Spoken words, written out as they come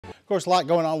course, a lot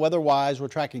going on weather-wise. We're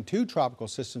tracking 2 tropical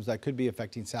systems that could be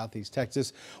affecting southeast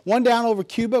Texas. One down over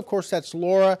Cuba, of course, that's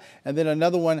Laura, and then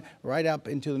another one right up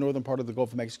into the northern part of the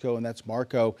Gulf of Mexico, and that's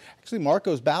Marco. Actually,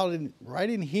 Marco's ballotted right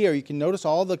in here. You can notice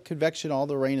all the convection, all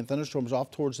the rain and thunderstorms off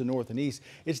towards the north and east.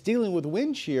 It's dealing with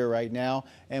wind shear right now,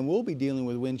 and we'll be dealing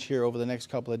with wind shear over the next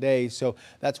couple of days. So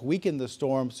that's weakened the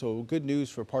storm. So good news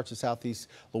for parts of southeast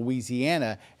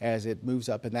Louisiana as it moves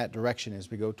up in that direction as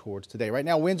we go towards today. Right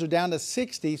now, winds are down to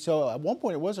 60. So at one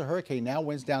point it was a hurricane. Now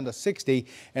winds down to 60,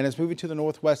 and it's moving to the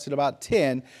northwest at about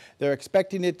 10. They're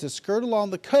expecting it to skirt along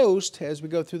the coast as we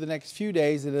go through the next few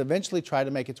days and eventually try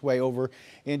to make its way over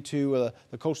into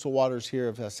the coastal waters here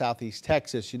of southeast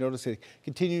Texas. You notice it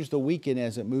continues to weaken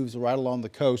as it moves right along the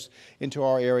coast into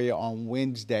our area on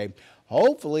Wednesday.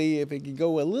 Hopefully, if it can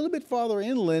go a little bit farther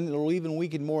inland, it'll even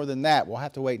weaken more than that. We'll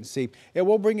have to wait and see. It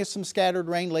will bring us some scattered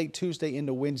rain late Tuesday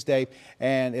into Wednesday,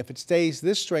 and if it stays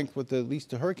this strength with at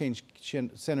least the Hurricane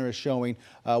Center is showing,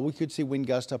 we could see wind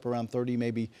gusts up around 30,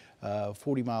 maybe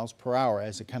 40 miles per hour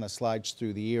as it kind of slides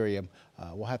through the area.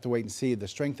 We'll have to wait and see the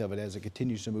strength of it as it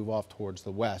continues to move off towards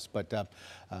the west. But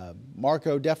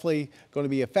Marco definitely going to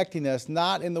be affecting us,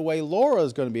 not in the way Laura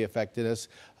is going to be affecting us.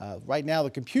 Right now, the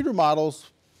computer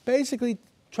models basically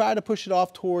try to push it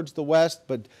off towards the west,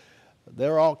 but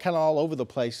they're all kind of all over the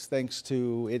place thanks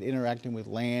to it interacting with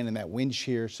land and that wind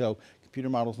shear. So computer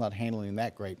model's not handling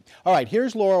that great. All right,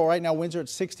 here's Laura. Right now winds are at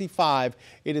 65.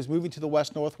 It is moving to the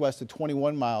west-northwest at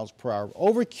 21 miles per hour.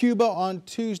 Over Cuba on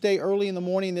Tuesday early in the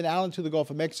morning, then out into the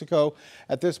Gulf of Mexico.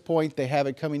 At this point, they have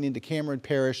it coming into Cameron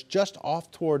Parish just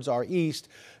off towards our east.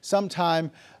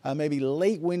 Sometime maybe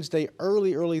late Wednesday,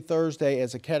 early Thursday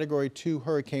as a Category 2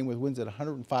 hurricane with winds at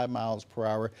 105 miles per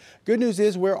hour. Good news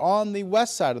is we're on the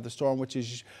west side of the storm, which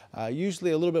is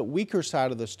usually a little bit weaker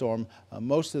side of the storm.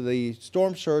 Most of the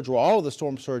storm surge, or all of the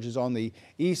storm surge, is on the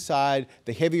east side.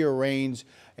 The heavier rains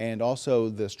and also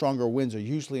the stronger winds are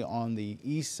usually on the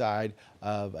east side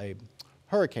of a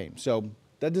hurricane. So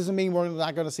that doesn't mean we're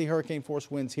not going to see hurricane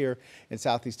force winds here in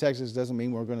southeast Texas. Doesn't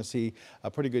mean we're going to see a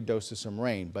pretty good dose of some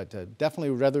rain, but definitely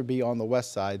would rather be on the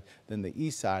west side than the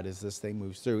east side as this thing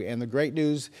moves through. And the great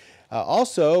news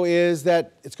also is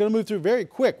that it's going to move through very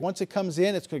quick. Once it comes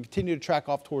in, it's going to continue to track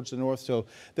off towards the north. So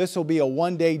this will be a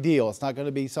one-day deal. It's not going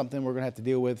to be something we're going to have to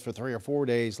deal with for 3 or 4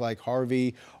 days like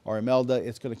Harvey or Imelda.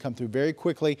 It's going to come through very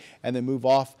quickly and then move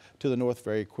off to the north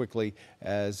very quickly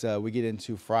as we get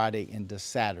into Friday into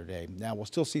Saturday. Now, we'll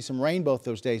still see some rain both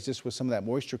those days, just with some of that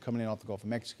moisture coming in off the Gulf of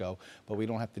Mexico, but we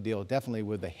don't have to deal definitely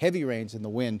with the heavy rains and the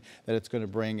wind that it's going to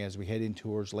bring as we head in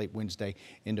towards late Wednesday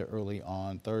into early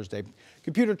on Thursday.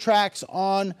 Computer tracks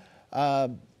on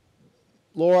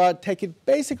Laura take it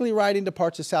basically right into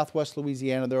parts of southwest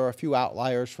Louisiana. There are a few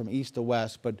outliers from east to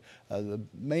west, but the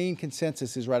main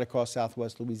consensus is right across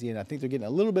southwest Louisiana. I think they're getting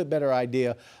a little bit better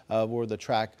idea of where the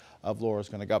track of Laura is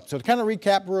going to go. So to kind of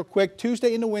recap real quick,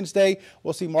 Tuesday into Wednesday,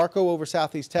 we'll see Marco over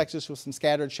southeast Texas with some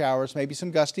scattered showers, maybe some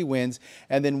gusty winds.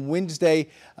 And then Wednesday,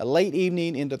 late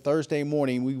evening into Thursday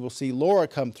morning, we will see Laura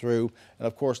come through. And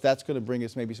of course, that's going to bring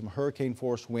us maybe some hurricane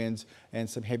force winds and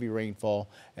some heavy rainfall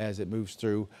as it moves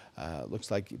through. Looks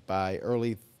like by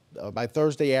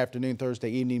Thursday afternoon,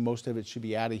 Thursday evening, most of it should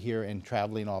be out of here and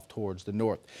traveling off towards the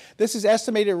north. This is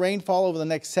estimated rainfall over the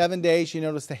next 7 days. You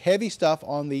notice the heavy stuff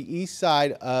on the east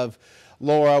side of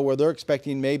Laura, where they're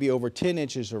expecting maybe over 10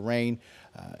 inches of rain.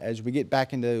 As we get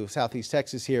back into southeast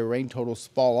Texas here, rain totals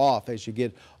fall off as you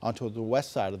get onto the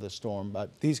west side of the storm,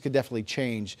 but these could definitely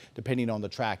change depending on the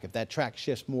track. If that track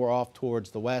shifts more off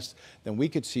towards the west, then we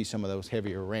could see some of those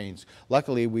heavier rains.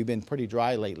 Luckily, we've been pretty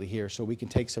dry lately here, so we can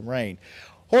take some rain.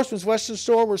 Horseman's Western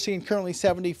Store, we're seeing currently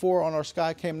 74 on our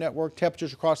Skycam network.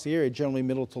 Temperatures across the area generally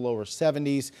middle to lower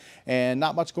 70s, and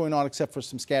not much going on except for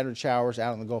some scattered showers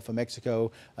out in the Gulf of Mexico.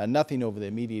 Nothing over the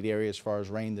immediate area as far as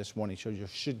rain this morning, so you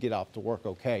should get off to work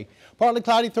okay. Partly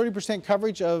cloudy, 30%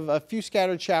 coverage of a few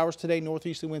scattered showers today.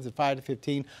 Northeasterly winds at 5 to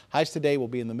 15. Highs today will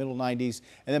be in the middle 90s,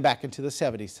 and then back into the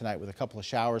 70s tonight with a couple of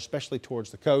showers, especially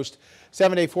towards the coast.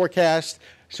 7-day forecast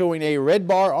showing a red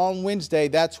bar on Wednesday.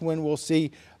 That's when we'll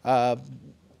see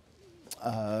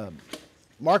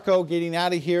Marco getting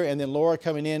out of here, and then Laura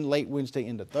coming in late Wednesday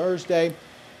into Thursday.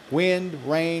 Wind,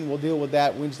 rain, we'll deal with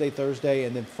that Wednesday, Thursday,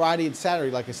 and then Friday and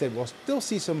Saturday, like I said, we'll still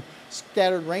see some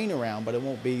scattered rain around, but it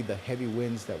won't be the heavy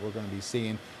winds that we're going to be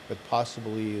seeing with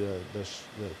possibly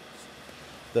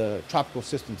the tropical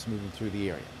systems moving through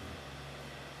the area.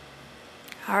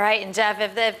 All right, and Jeff,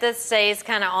 if this stays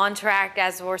kind of on track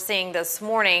as we're seeing this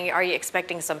morning, are you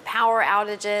expecting some power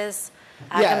outages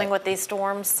coming with these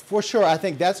storms? For sure. I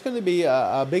think that's going to be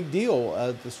a big deal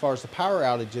as far as the power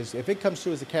outages. If it comes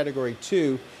through as a Category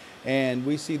 2, and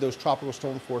we see those tropical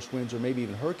storm force winds or maybe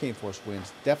even hurricane force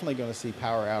winds, definitely going to see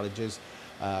power outages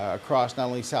across not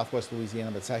only southwest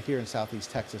Louisiana, but here in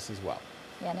southeast Texas as well.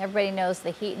 Yeah, and everybody knows the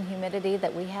heat and humidity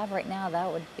that we have right now,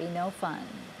 that would be no fun.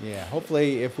 Yeah,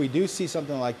 hopefully if we do see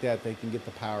something like that, they can get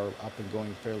the power up and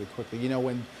going fairly quickly. You know,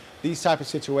 when these type of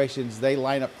situations, they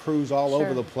line up crews all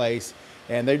over the place,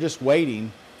 and they're just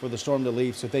waiting for the storm to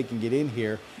leave so they can get in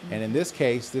here. And in this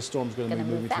case, this storm's going to be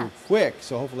moving through quick,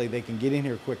 so hopefully they can get in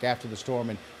here quick after the storm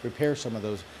and repair some of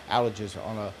those outages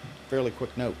on a fairly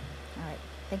quick note. All right.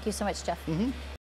 Thank you so much, Jeff.